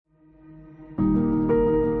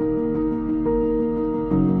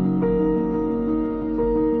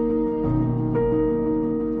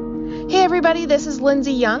everybody. This is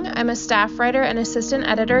Lindsay Young. I'm a staff writer and assistant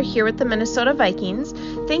editor here with the Minnesota Vikings.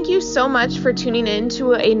 Thank you so much for tuning in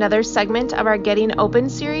to another segment of our Getting Open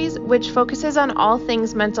series, which focuses on all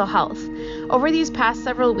things mental health. Over these past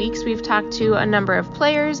several weeks, we've talked to a number of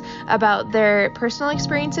players about their personal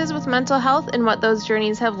experiences with mental health and what those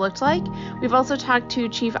journeys have looked like. We've also talked to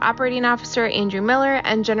Chief Operating Officer Andrew Miller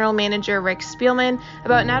and General Manager Rick Spielman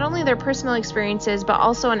about not only their personal experiences, but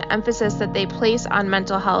also an emphasis that they place on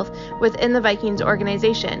mental health within the Vikings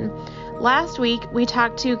organization. Last week, we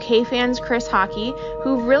talked to K-Fans Chris Hockey,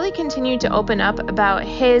 who really continued to open up about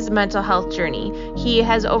his mental health journey. He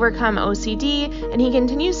has overcome OCD, and he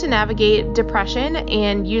continues to navigate depression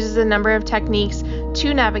and uses a number of techniques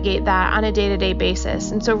to navigate that on a day-to-day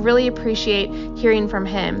basis. And so really appreciate hearing from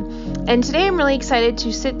him. And today I'm really excited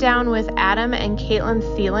to sit down with Adam and Caitlin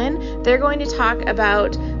Thielen. They're going to talk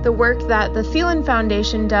about the work that the Thielen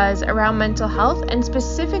Foundation does around mental health, and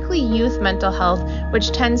specifically youth mental health,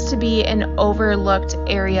 which tends to be an overlooked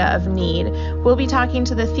area of need. We'll be talking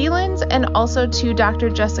to the Thielens and also to Dr.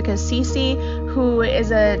 Jessica Cece, who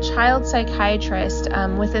is a child psychiatrist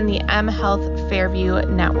within the M Health Fairview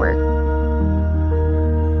Network.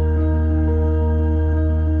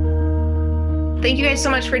 Thank you guys so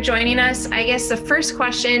much for joining us. I guess the first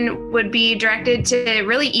question would be directed to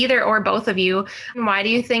really either or both of you. Why do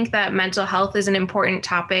you think that mental health is an important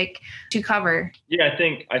topic to cover? Yeah, I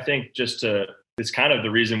think it's kind of the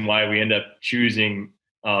reason why we end up choosing,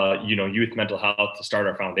 youth mental health to start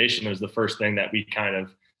our foundation. It was the first thing that we kind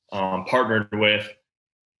of partnered with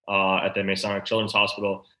at the Masonic Children's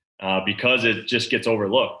Hospital because it just gets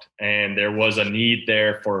overlooked. And there was a need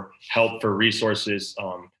there for help, for resources,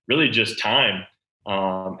 really just time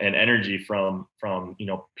and energy from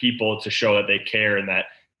people to show that they care and that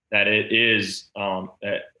it is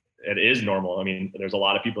normal. I mean, there's a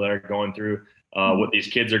lot of people that are going through what these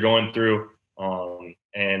kids are going through.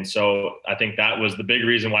 And so I think that was the big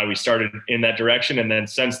reason why we started in that direction. And then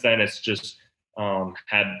since then, it's just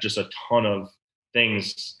had just a ton of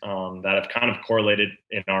things that have kind of correlated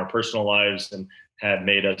in our personal lives and have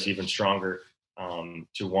made us even stronger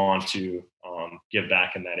to want to give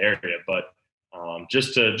back in that area. But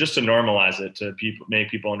just to normalize it, to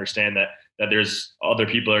make people understand that there's other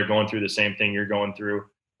people that are going through the same thing you're going through,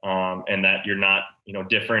 and that you're not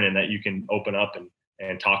different, and that you can open up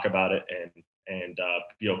and talk about it and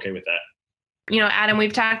be okay with that. Adam,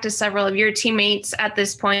 we've talked to several of your teammates at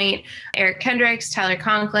this point, Eric Kendricks, Tyler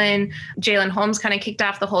Conklin, Jalen Holmes kind of kicked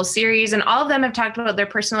off the whole series, and all of them have talked about their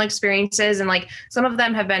personal experiences. And some of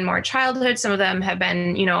them have been more childhood, some of them have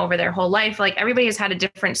been, over their whole life. Everybody has had a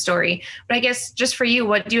different story. But I guess just for you,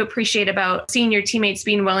 what do you appreciate about seeing your teammates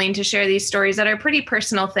being willing to share these stories that are pretty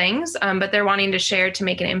personal things, but they're wanting to share to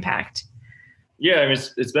make an impact? Yeah, I mean,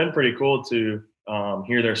 it's been pretty cool to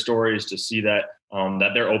hear their stories, to see that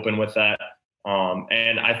they're open with that.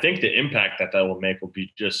 And I think the impact that will make will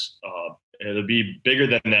be just, it'll be bigger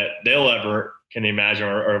than that they'll ever can imagine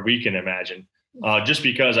or we can imagine. Just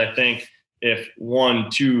because I think if 1,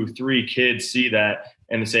 2, 3 kids see that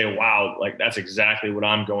and they say, wow, that's exactly what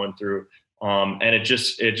I'm going through. And it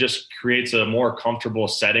just creates a more comfortable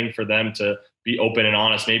setting for them to be open and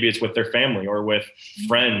honest. Maybe it's with their family or with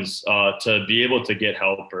friends, to be able to get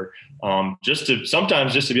help, or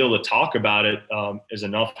sometimes just to be able to talk about it is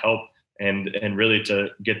enough help. And really to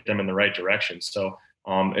get them in the right direction. So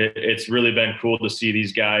it's really been cool to see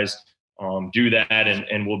these guys do that,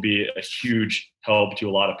 and will be a huge help to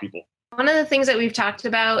a lot of people. One of the things that we've talked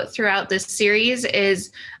about throughout this series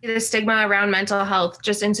is the stigma around mental health,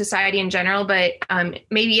 just in society in general, but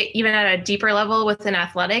maybe even at a deeper level within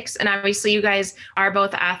athletics. And obviously you guys are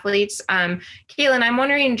both athletes. Caitlin, I'm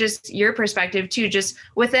wondering just your perspective too, just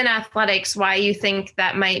within athletics, why you think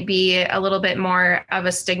that might be a little bit more of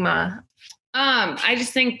a stigma. I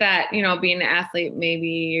just think that, being an athlete, maybe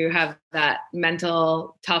you have that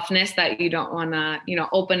mental toughness that you don't want to,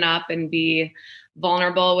 open up and be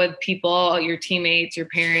vulnerable with people, your teammates, your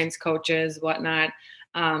parents, coaches, whatnot.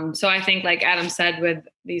 So I think, like Adam said, with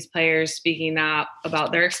these players speaking up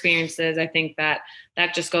about their experiences, I think that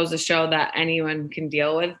just goes to show that anyone can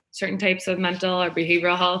deal with certain types of mental or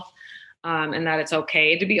behavioral health, and that it's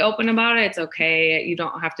okay to be open about it. It's okay. You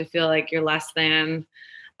don't have to feel like you're less than.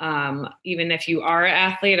 Even if you are an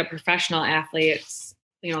athlete, a professional athlete, it's,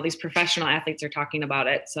 these professional athletes are talking about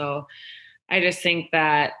it. So I just think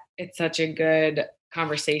that it's such a good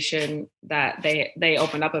conversation that they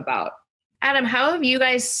open up about. Adam, how have you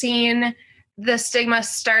guys seen the stigma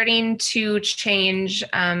starting to change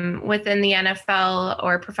within the NFL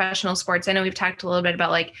or professional sports? I know we've talked a little bit about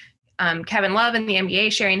Kevin Love in the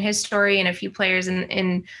NBA sharing his story and a few players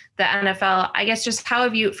in the NFL. I guess just how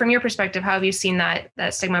have you, from your perspective, how have you seen that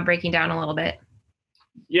stigma breaking down a little bit?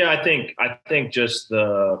 Yeah, I think just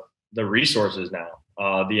the resources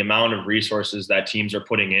now, the amount of resources that teams are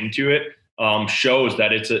putting into it shows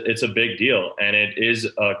that it's a big deal, and it is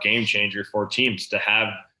a game changer for teams to have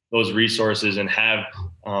those resources and have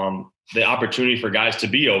the opportunity for guys to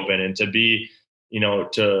be open and to be,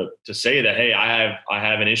 to say that, hey, I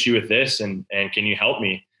have an issue with this, and can you help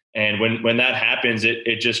me? And when that happens,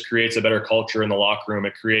 it just creates a better culture in the locker room.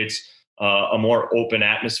 It creates a more open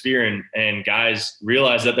atmosphere, and guys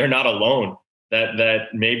realize that they're not alone, that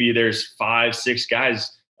maybe there's 5-6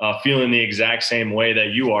 guys feeling the exact same way that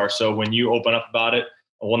you are. So when you open up about it,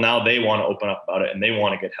 well, now they want to open up about it and they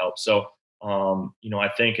want to get help. So, I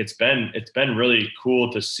think it's been really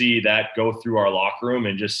cool to see that go through our locker room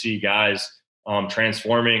and just see guys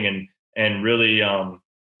transforming and really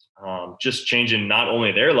just changing not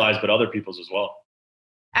only their lives, but other people's as well.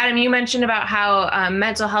 Adam, you mentioned about how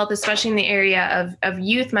mental health, especially in the area of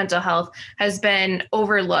youth mental health, has been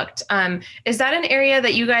overlooked. Is that an area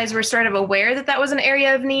that you guys were sort of aware that was an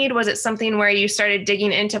area of need? Was it something where you started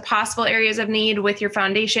digging into possible areas of need with your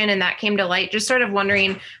foundation and that came to light? Just sort of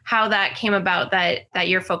wondering how that came about that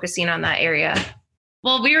you're focusing on that area.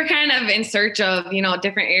 Well, we were kind of in search of,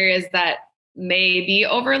 different areas that may be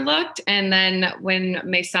overlooked. And then when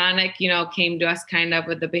Masonic, came to us kind of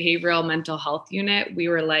with the behavioral mental health unit, we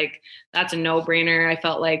were like, that's a no-brainer. I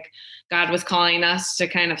felt like God was calling us to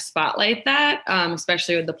kind of spotlight that,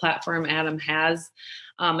 especially with the platform Adam has,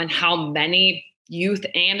 and how many youth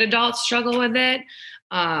and adults struggle with it.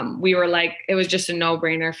 We were like, it was just a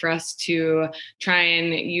no-brainer for us to try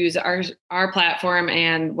and use our platform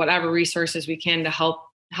and whatever resources we can to help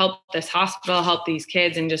this hospital, help these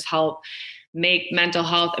kids, and just help make mental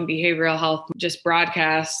health and behavioral health just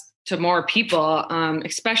broadcast to more people.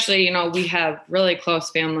 Especially, we have really close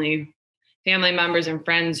family members and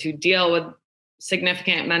friends who deal with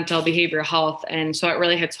significant mental behavioral health. And so it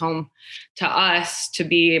really hits home to us to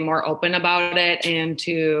be more open about it and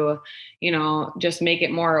to, just make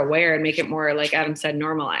it more aware and make it more, like Adam said,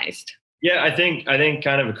 normalized. Yeah, I think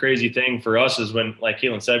kind of a crazy thing for us is when, like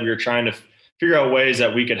Caitlin said, we were trying to figure out ways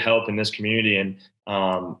that we could help in this community. And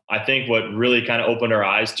I think what really kind of opened our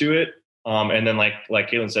eyes to it. And then like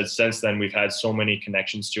Caitlin said, since then, we've had so many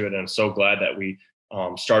connections to it. And I'm so glad that we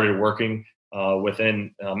started working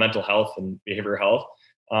within mental health and behavioral health.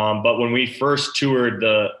 But when we first toured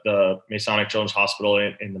the Masonic Children's Hospital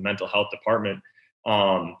in the mental health department,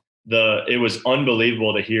 it was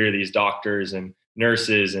unbelievable to hear these doctors and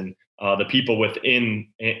nurses and the people within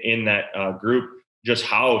that group, just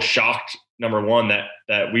how shocked, number one,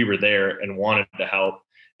 that we were there and wanted to help.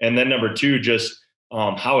 And then number two, just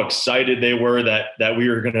how excited they were that we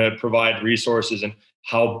were going to provide resources and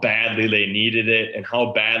how badly they needed it and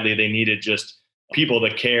how badly they needed just people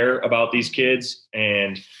to care about these kids.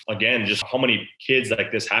 And again, just how many kids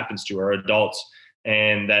like this happens to are adults,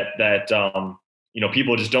 and that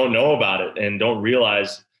people just don't know about it and don't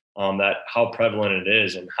realize that how prevalent it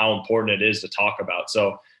is and how important it is to talk about.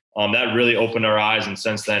 So that really opened our eyes, and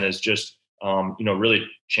since then has just really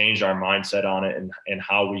changed our mindset on it and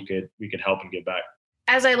how we could help and give back.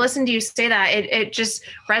 As I listen to you say that, it just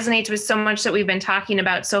resonates with so much that we've been talking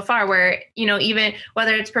about so far, where, even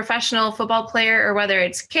whether it's professional football player or whether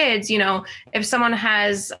it's kids, if someone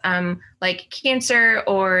has like cancer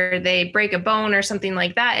or they break a bone or something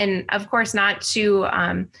like that, and of course not to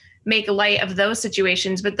make light of those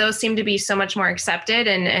situations, but those seem to be so much more accepted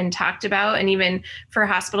and talked about. And even for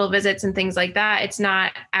hospital visits and things like that, it's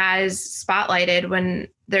not as spotlighted when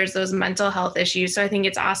there's those mental health issues. So I think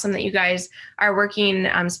it's awesome that you guys are working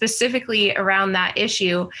specifically around that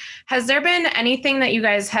issue. Has there been anything that you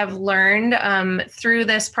guys have learned through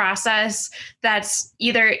this process that's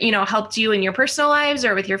either, helped you in your personal lives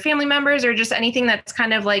or with your family members, or just anything that's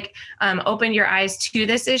kind of like opened your eyes to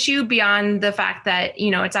this issue beyond the fact that,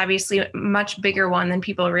 it's obviously a much bigger one than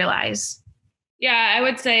people realize? Yeah, I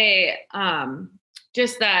would say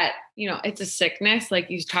just that, it's a sickness. Like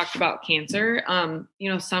you talked about cancer.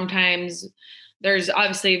 Sometimes there's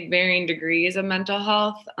obviously varying degrees of mental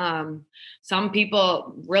health. Some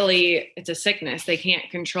people really, it's a sickness. They can't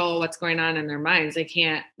control what's going on in their minds.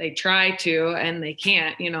 They try to, and they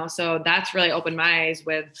can't, so that's really opened my eyes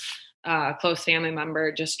with a close family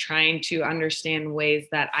member, just trying to understand ways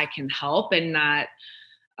that I can help and not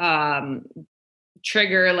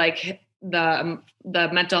trigger like the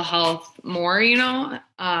mental health more,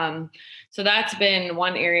 so that's been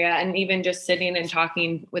one area. And even just sitting and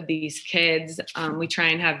talking with these kids, we try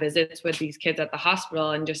and have visits with these kids at the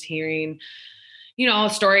hospital and just hearing,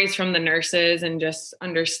 stories from the nurses and just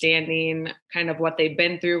understanding kind of what they've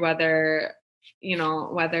been through, whether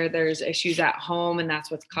there's issues at home and that's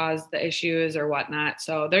what's caused the issues or whatnot.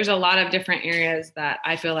 So there's a lot of different areas that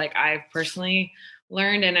I feel like I've personally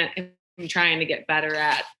learned and I'm trying to get better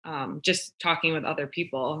at, just talking with other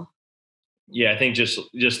people. Yeah, I think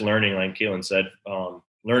just learning, like Caitlin said,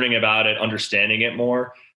 learning about it, understanding it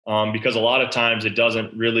more, because a lot of times it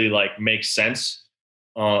doesn't really like make sense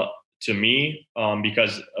to me,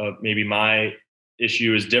 because maybe my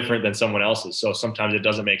issue is different than someone else's. So sometimes it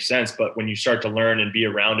doesn't make sense, but when you start to learn and be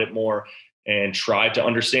around it more and try to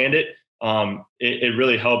understand it, it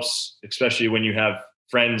really helps, especially when you have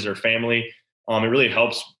friends or family. It really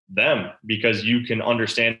helps them because you can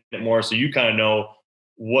understand it more. So you kind of know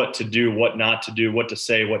what to do, what not to do, what to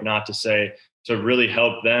say, what not to say, to really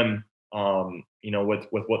help them, with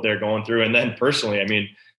what they're going through. And then personally, I mean,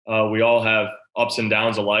 we all have ups and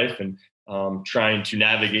downs of life, and trying to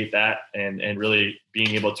navigate that and really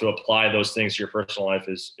being able to apply those things to your personal life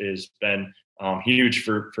is been huge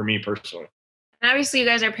for me personally. And obviously you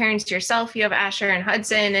guys are parents yourself. You have Asher and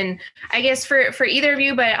Hudson. And I guess for either of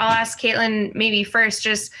you, but I'll ask Caitlin maybe first,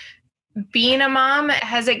 just being a mom,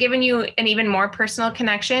 has it given you an even more personal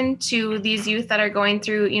connection to these youth that are going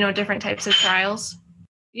through, different types of trials?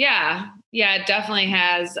 Yeah, it definitely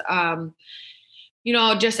has.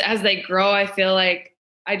 Just as they grow, I feel like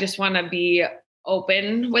I just want to be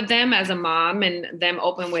open with them as a mom and them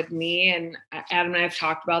open with me. And Adam and I have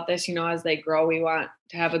talked about this, as they grow, we want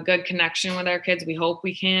to have a good connection with our kids. We hope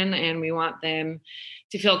we can, and we want them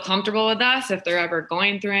to feel comfortable with us. If they're ever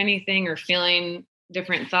going through anything or feeling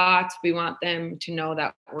different thoughts, we want them to know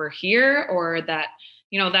that we're here, or that,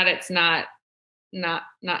 that it's not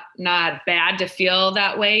bad to feel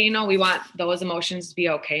that way. We want those emotions to be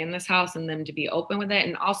okay in this house and them to be open with it.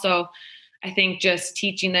 And also, I think just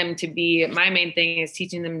teaching them to be, my main thing is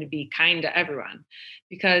teaching them to be kind to everyone,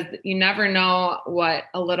 because you never know what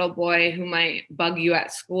a little boy who might bug you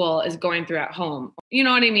at school is going through at home. You know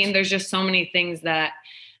what I mean? There's just so many things that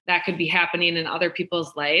could be happening in other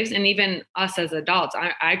people's lives. And even us as adults,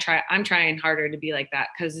 I'm trying harder to be like that,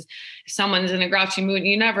 because if someone's in a grouchy mood,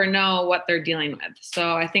 you never know what they're dealing with.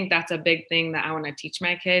 So I think that's a big thing that I want to teach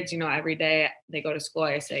my kids. Every day they go to school,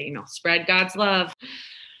 I say, spread God's love.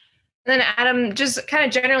 And then Adam, just kind of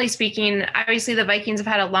generally speaking, obviously the Vikings have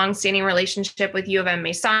had a long-standing relationship with U of M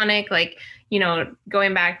Masonic,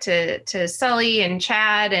 going back to Sully and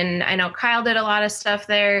Chad, and I know Kyle did a lot of stuff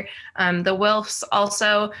there. The Wilfs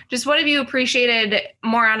also. Just what have you appreciated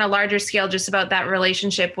more on a larger scale, just about that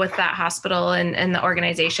relationship with that hospital and the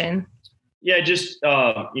organization? Yeah, just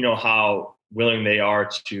how willing they are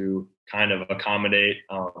to kind of accommodate,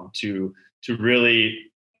 to really,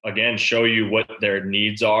 again, show you what their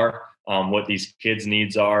needs are. What these kids'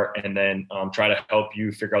 needs are, and then try to help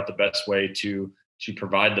you figure out the best way to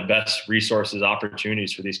provide the best resources,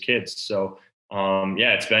 opportunities for these kids. So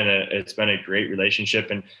it's been a great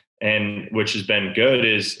relationship, and which has been good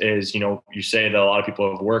is you say that a lot of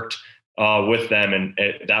people have worked with them, and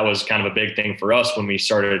that was kind of a big thing for us when we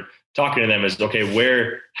started talking to them. Is okay,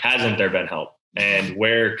 where hasn't there been help, and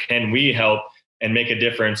where can we help and make a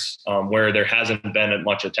difference where there hasn't been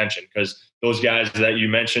much attention? Because those guys that you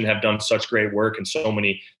mentioned have done such great work in so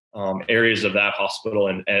many areas of that hospital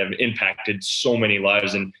and have impacted so many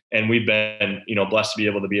lives. And we've been, blessed to be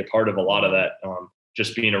able to be a part of a lot of that,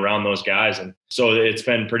 just being around those guys. And so it's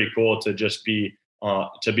been pretty cool to just be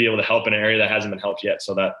able to help in an area that hasn't been helped yet.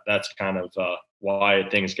 So that's kind of why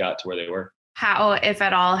things got to where they were. How, if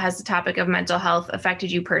at all, has the topic of mental health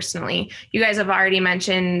affected you personally? You guys have already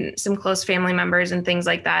mentioned some close family members and things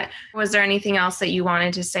like that. Was there anything else that you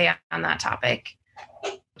wanted to say on that topic?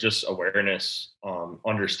 Just awareness,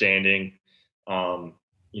 understanding.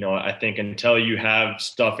 I think until you have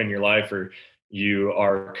stuff in your life or you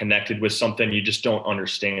are connected with something, you just don't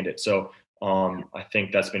understand it. So I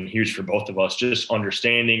think that's been huge for both of us, just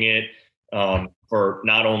understanding it, for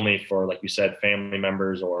not only for, like you said, family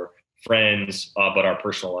members or friends, but our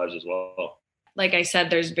personal lives as well. Like I said,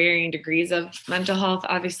 there's varying degrees of mental health,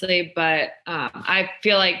 obviously, but I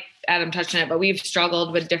feel like Adam touched on it, but we've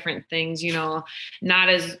struggled with different things, not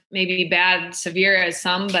as maybe bad, severe as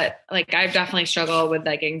some, but like I've definitely struggled with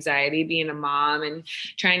like anxiety, being a mom and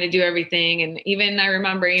trying to do everything. And even I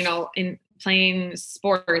remember, in playing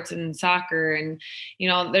sports and soccer and,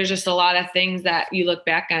 there's just a lot of things that you look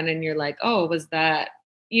back on and you're like, oh, was that,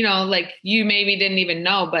 like you maybe didn't even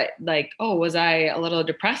know, but like, oh, was I a little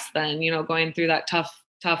depressed then, going through that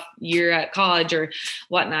tough year at college or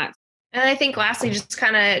whatnot. And I think lastly, just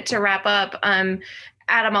kind of to wrap up,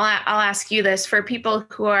 Adam, I'll ask you this for people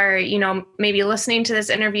who are, maybe listening to this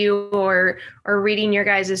interview or reading your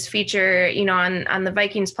guys' feature, on the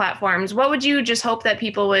Vikings platforms. What would you just hope that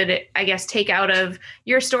people would, I guess, take out of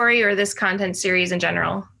your story or this content series in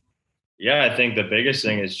general? Yeah, I think the biggest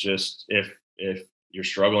thing is just if you're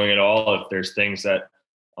struggling at all, if there's things that,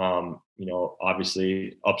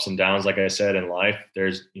 obviously ups and downs, like I said, in life,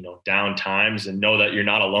 there's, down times, and know that you're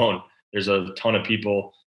not alone. There's a ton of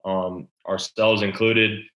people, ourselves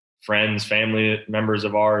included, friends, family members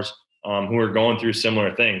of ours, who are going through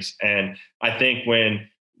similar things. And I think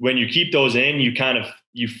when you keep those in,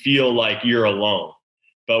 you feel like you're alone.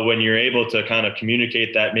 But when you're able to kind of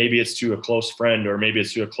communicate that, maybe it's to a close friend, or maybe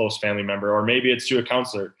it's to a close family member, or maybe it's to a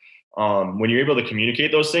counselor. When you're able to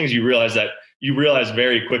communicate those things, you realize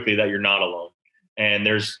very quickly that you're not alone. And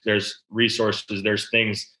there's resources, there's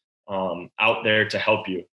things out there to help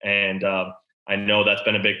you. And I know that's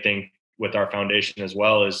been a big thing with our foundation as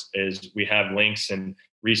well, is we have links and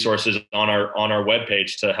resources on our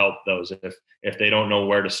webpage to help those if they don't know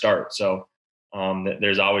where to start. So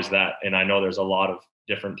there's always that. And I know there's a lot of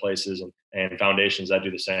different places and foundations that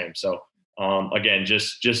do the same. So again,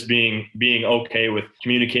 just being okay with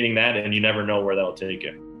communicating that, and you never know where that'll take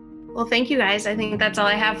you. Well, thank you guys. I think that's all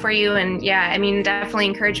I have for you. And yeah, definitely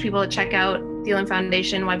encourage people to check out the Thielen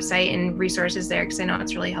Foundation website and resources there, because I know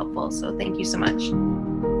it's really helpful. So thank you so much.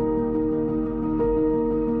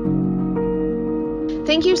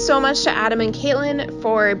 Thank you so much to Adam and Caitlin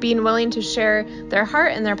for being willing to share their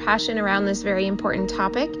heart and their passion around this very important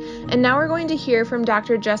topic. And now we're going to hear from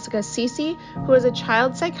Dr. Jessica Cece, who is a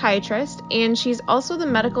child psychiatrist, and she's also the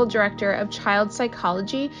medical director of child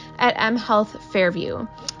psychology at M Health Fairview.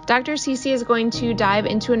 Dr. Cece is going to dive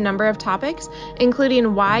into a number of topics,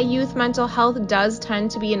 including why youth mental health does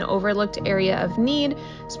tend to be an overlooked area of need,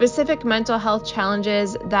 specific mental health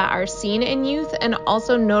challenges that are seen in youth, and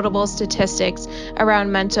also notable statistics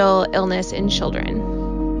around mental illness in children.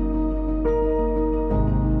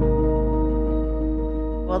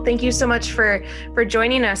 Well, thank you so much for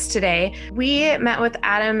joining us today. We met with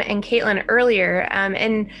Adam and Caitlin earlier,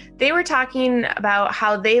 and they were talking about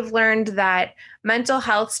how they've learned that mental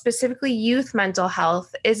health, specifically youth mental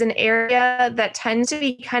health, is an area that tends to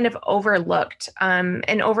be kind of overlooked,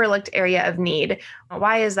 an overlooked area of need.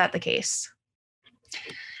 Why is that the case?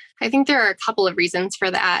 I think there are a couple of reasons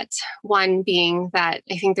for that. One being that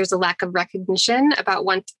I think there's a lack of recognition about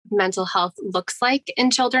what mental health looks like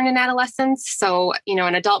in children and adolescents. So,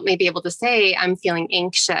 an adult may be able to say, I'm feeling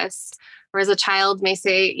anxious, whereas a child may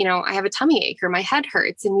say, I have a tummy ache or my head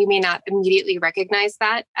hurts, and we may not immediately recognize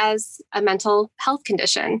that as a mental health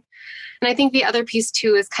condition. And I think the other piece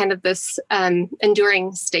too is kind of this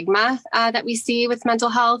enduring stigma that we see with mental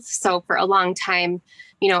health. So for a long time,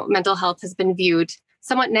 mental health has been viewed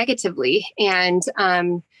somewhat negatively. And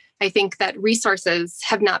I think that resources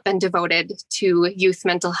have not been devoted to youth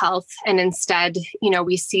mental health. And instead,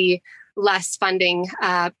 we see less funding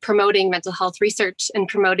promoting mental health research and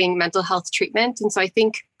promoting mental health treatment. And so I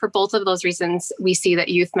think for both of those reasons, we see that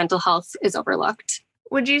youth mental health is overlooked.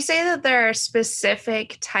 Would you say that there are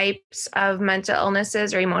specific types of mental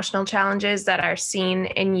illnesses or emotional challenges that are seen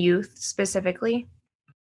in youth specifically?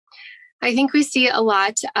 I think we see a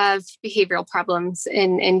lot of behavioral problems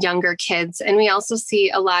in younger kids, and we also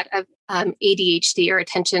see a lot of ADHD, or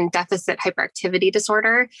attention deficit hyperactivity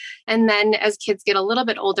disorder. And then as kids get a little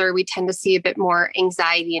bit older, we tend to see a bit more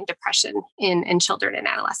anxiety and depression in children and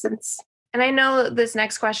adolescents. And I know this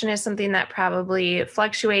next question is something that probably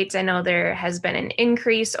fluctuates. I know there has been an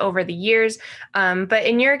increase over the years, but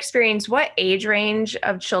in your experience, what age range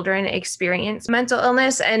of children experience mental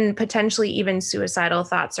illness and potentially even suicidal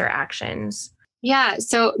thoughts or actions? Yeah,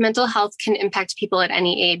 so mental health can impact people at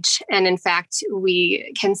any age. And in fact,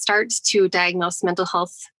 we can start to diagnose mental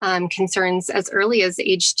health concerns as early as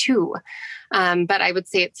age 2. But I would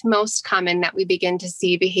say it's most common that we begin to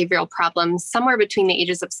see behavioral problems somewhere between the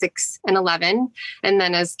ages of 6 and 11. And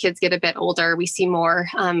then as kids get a bit older, we see more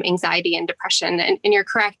anxiety and depression. And you're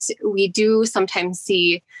correct, we do sometimes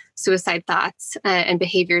see suicide thoughts and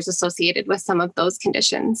behaviors associated with some of those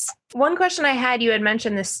conditions. One question I had, you had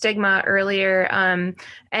mentioned the stigma earlier.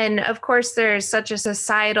 And of course, there's such a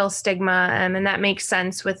societal stigma, and that makes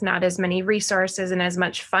sense with not as many resources and as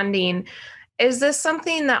much funding. Is this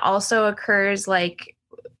something that also occurs like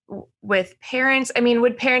with parents? I mean,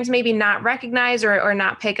 would parents maybe not recognize or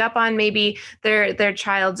not pick up on maybe their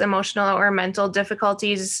child's emotional or mental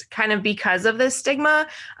difficulties kind of because of this stigma?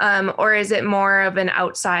 Or is it more of an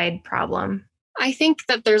outside problem? I think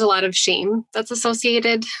that there's a lot of shame that's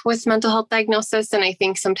associated with mental health diagnosis. And I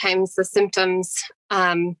think sometimes the symptoms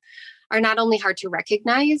are not only hard to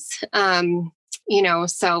recognize,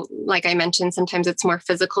 So like I mentioned, sometimes it's more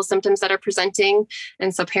physical symptoms that are presenting.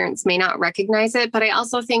 And so parents may not recognize it. But I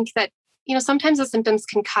also think that, sometimes the symptoms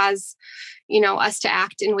can cause, us to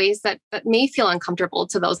act in ways that may feel uncomfortable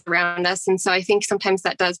to those around us. And so I think sometimes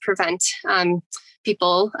that does prevent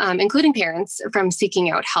people, including parents, from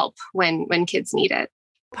seeking out help when kids need it.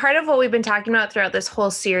 Part of what we've been talking about throughout this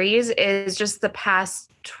whole series is just the past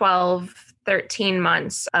 12, 13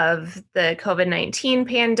 months of the COVID-19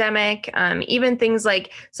 pandemic, even things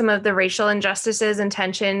like some of the racial injustices and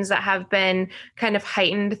tensions that have been kind of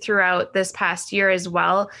heightened throughout this past year as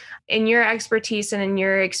well. In your expertise and in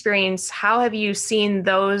your experience, how have you seen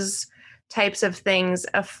those types of things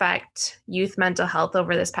affect youth mental health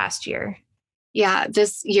over this past year? Yeah,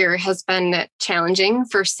 this year has been challenging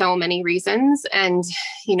for so many reasons. And,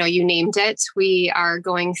 you named it. We are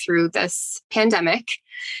going through this pandemic.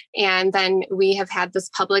 And then we have had this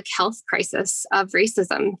public health crisis of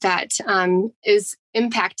racism that is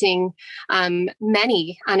impacting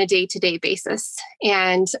many on a day-to-day basis.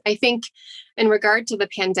 And I think in regard to the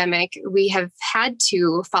pandemic, we have had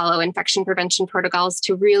to follow infection prevention protocols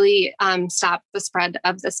to really stop the spread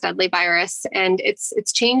of this deadly virus. And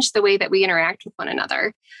it's changed the way that we interact with one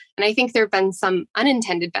another. And I think there have been some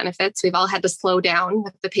unintended benefits. We've all had to slow down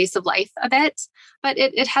with the pace of life a bit, but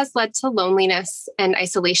it has led to loneliness and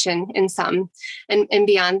isolation in some. And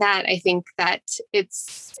beyond that, I think that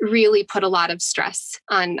it's really put a lot of stress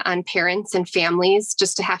on parents and families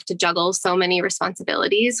just to have to juggle so many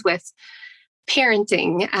responsibilities with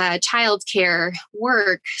parenting, childcare,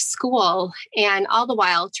 work, school, and all the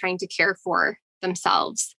while trying to care for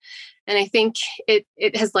themselves. And I think it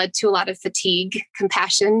has led to a lot of fatigue,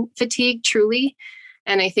 compassion fatigue, truly.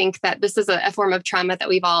 And I think that this is a form of trauma that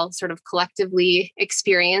we've all sort of collectively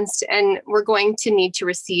experienced. And we're going to need to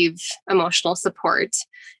receive emotional support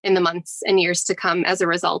in the months and years to come as a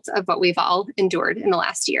result of what we've all endured in the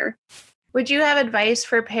last year. Would you have advice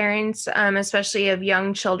for parents, especially of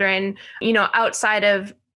young children, outside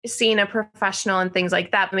of seeing a professional and things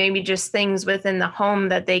like that, maybe just things within the home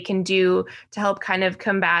that they can do to help kind of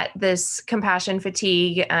combat this compassion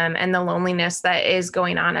fatigue and the loneliness that is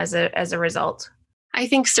going on as a result? I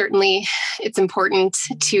think certainly it's important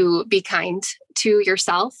to be kind to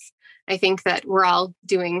yourself. I think that we're all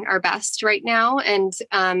doing our best right now, and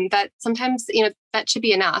that sometimes, that should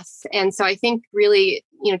be enough. And so I think really,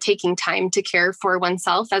 taking time to care for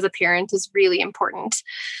oneself as a parent is really important.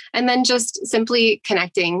 And then just simply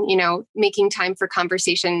connecting, making time for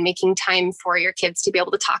conversation, making time for your kids to be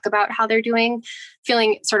able to talk about how they're doing,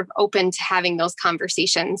 feeling sort of open to having those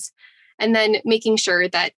conversations. And then making sure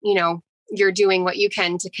that, you're doing what you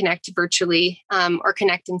can to connect virtually or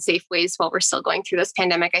connect in safe ways while we're still going through this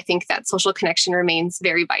pandemic. I think that social connection remains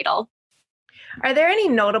very vital. Are there any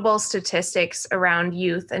notable statistics around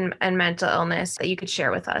youth and mental illness that you could share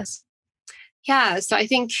with us? Yeah, so I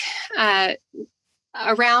think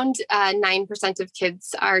around 9% of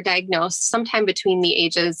kids are diagnosed sometime between the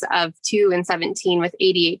ages of 2 and 17 with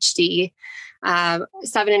ADHD.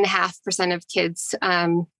 7.5% of kids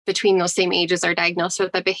between those same ages are diagnosed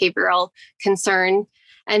with a behavioral concern.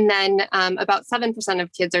 And then about 7%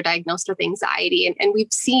 of kids are diagnosed with anxiety. And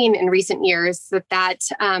we've seen in recent years that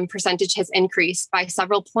percentage has increased by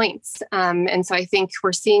several points. And so I think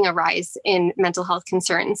we're seeing a rise in mental health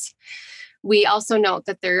concerns. We also note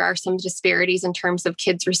that there are some disparities in terms of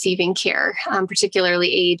kids receiving care,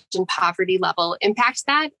 particularly age and poverty level impacts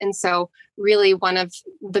that. And so really one of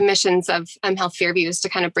the missions of Health Fairview is to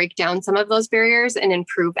kind of break down some of those barriers and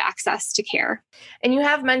improve access to care. And you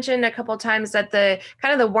have mentioned a couple of times that the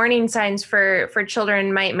kind of the warning signs for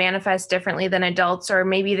children might manifest differently than adults, or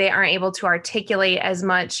maybe they aren't able to articulate as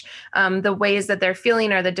much the ways that they're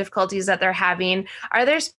feeling or the difficulties that they're having. Are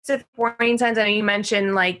there specific warning signs? I know you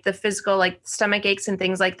mentioned like the physical, like stomach aches and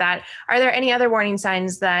things like that. Are there any other warning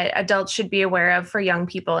signs that adults should be aware of for young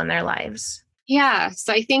people in their lives? Yeah,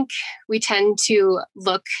 so I think we tend to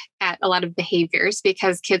look at a lot of behaviors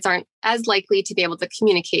because kids aren't as likely to be able to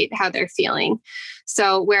communicate how they're feeling.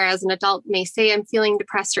 So whereas an adult may say, I'm feeling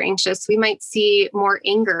depressed or anxious, we might see more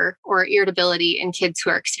anger or irritability in kids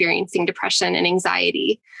who are experiencing depression and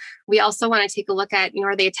anxiety. We also want to take a look at,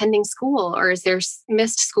 are they attending school, or is there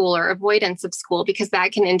missed school or avoidance of school? Because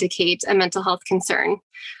that can indicate a mental health concern.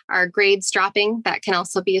 Are grades dropping? That can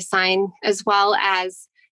also be a sign, as well as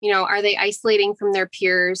are they isolating from their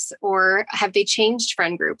peers, or have they changed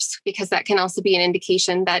friend groups? Because that can also be an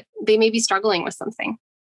indication that they may be struggling with something.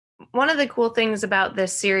 One of the cool things about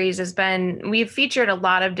this series has been we've featured a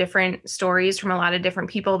lot of different stories from a lot of different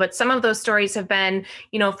people, but some of those stories have been,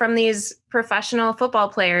 from these professional football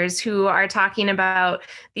players who are talking about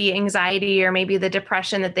the anxiety or maybe the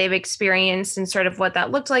depression that they've experienced and sort of what that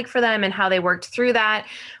looked like for them and how they worked through that.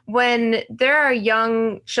 When there are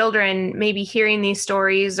young children maybe hearing these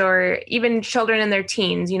stories, or even children in their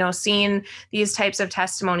teens, seeing these types of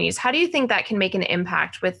testimonies, how do you think that can make an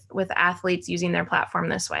impact with athletes using their platform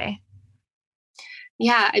this way?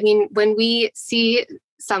 Yeah, I mean, when we see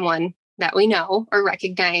someone that we know or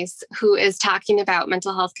recognize who is talking about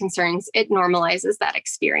mental health concerns, it normalizes that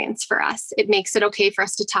experience for us. It makes it okay for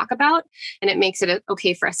us to talk about, and it makes it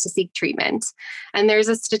okay for us to seek treatment. And there's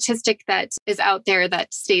a statistic that is out there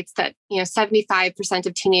that states that 75%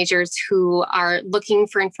 of teenagers who are looking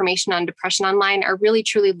for information on depression online are really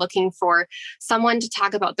truly looking for someone to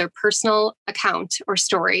talk about their personal account or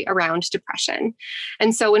story around depression.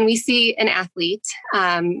 And so when we see an athlete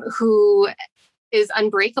who is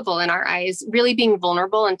unbreakable in our eyes, really being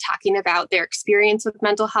vulnerable and talking about their experience with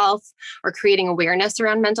mental health or creating awareness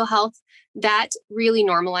around mental health, that really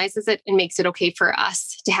normalizes it and makes it okay for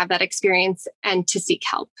us to have that experience and to seek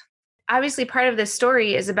help. Obviously, part of this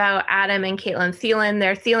story is about Adam and Caitlin Thielen,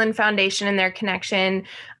 their Thielen Foundation and their connection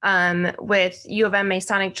with U of M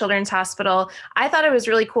Masonic Children's Hospital. I thought it was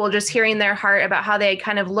really cool just hearing their heart about how they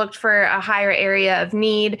kind of looked for a higher area of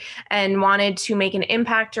need and wanted to make an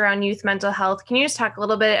impact around youth mental health. Can you just talk a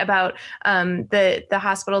little bit about the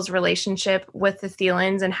hospital's relationship with the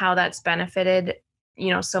Thielens and how that's benefited,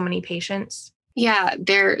 so many patients? Yeah,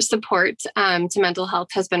 their support to mental health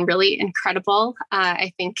has been really incredible.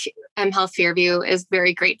 I think mHealth Fairview is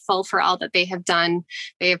very grateful for all that they have done.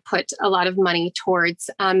 They have put a lot of money towards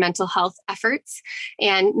mental health efforts.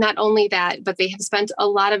 And not only that, but they have spent a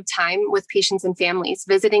lot of time with patients and families,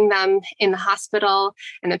 visiting them in the hospital,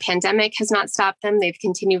 and the pandemic has not stopped them. They've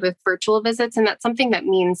continued with virtual visits, and that's something that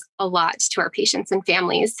means a lot to our patients and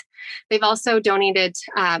families. They've also donated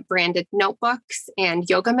branded notebooks and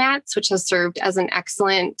yoga mats, which has served as an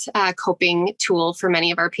excellent coping tool for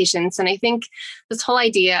many of our patients. And I think this whole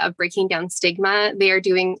idea of breaking down stigma, they are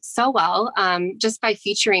doing so well just by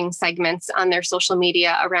featuring segments on their social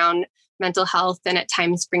media around mental health and at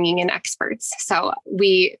times bringing in experts. So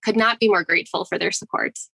we could not be more grateful for their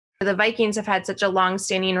support. The Vikings have had such a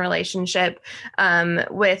long-standing relationship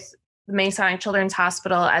with the Masonic Children's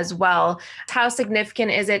Hospital as well. How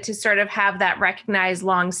significant is it to sort of have that recognized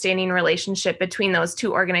long-standing relationship between those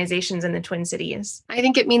two organizations in the Twin Cities? I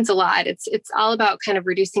think it means a lot. It's all about kind of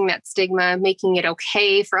reducing that stigma, making it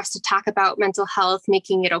okay for us to talk about mental health,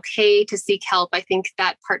 making it okay to seek help. I think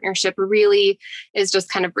that partnership really is just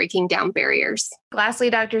kind of breaking down barriers. Lastly,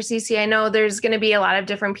 Dr. Cece, I know there's going to be a lot of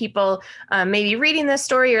different people maybe reading this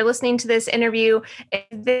story or listening to this interview. If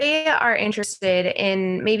they are interested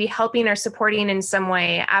in maybe helping or supporting in some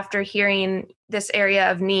way after hearing this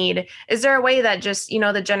area of need, is there a way that just,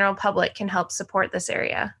 the general public can help support this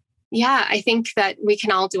area? Yeah, I think that we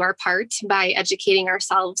can all do our part by educating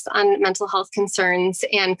ourselves on mental health concerns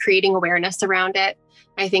and creating awareness around it.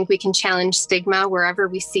 I think we can challenge stigma wherever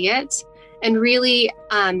we see it and really,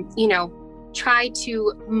 try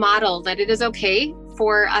to model that it is okay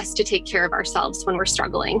for us to take care of ourselves when we're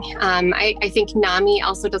struggling. I think NAMI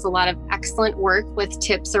also does a lot of excellent work with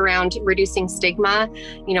tips around reducing stigma,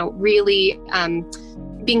 really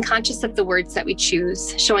being conscious of the words that we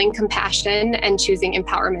choose, showing compassion and choosing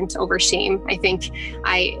empowerment over shame. I think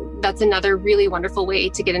that's another really wonderful way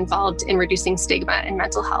to get involved in reducing stigma in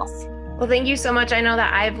mental health. Well, thank you so much. I know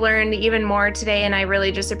that I've learned even more today, and I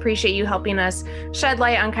really just appreciate you helping us shed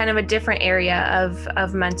light on kind of a different area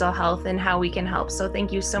of mental health and how we can help. So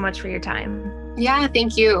thank you so much for your time. Yeah,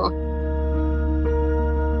 thank you.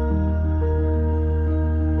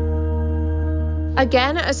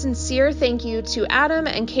 Again, a sincere thank you to Adam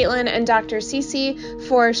and Caitlin and Dr. Cece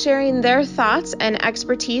for sharing their thoughts and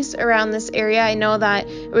expertise around this area. I know that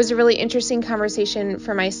it was a really interesting conversation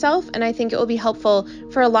for myself, and I think it will be helpful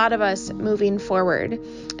for a lot of us moving forward.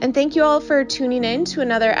 And thank you all for tuning in to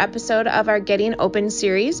another episode of our Getting Open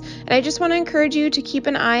series. And I just want to encourage you to keep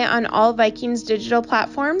an eye on all Vikings digital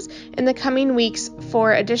platforms in the coming weeks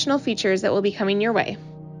for additional features that will be coming your way.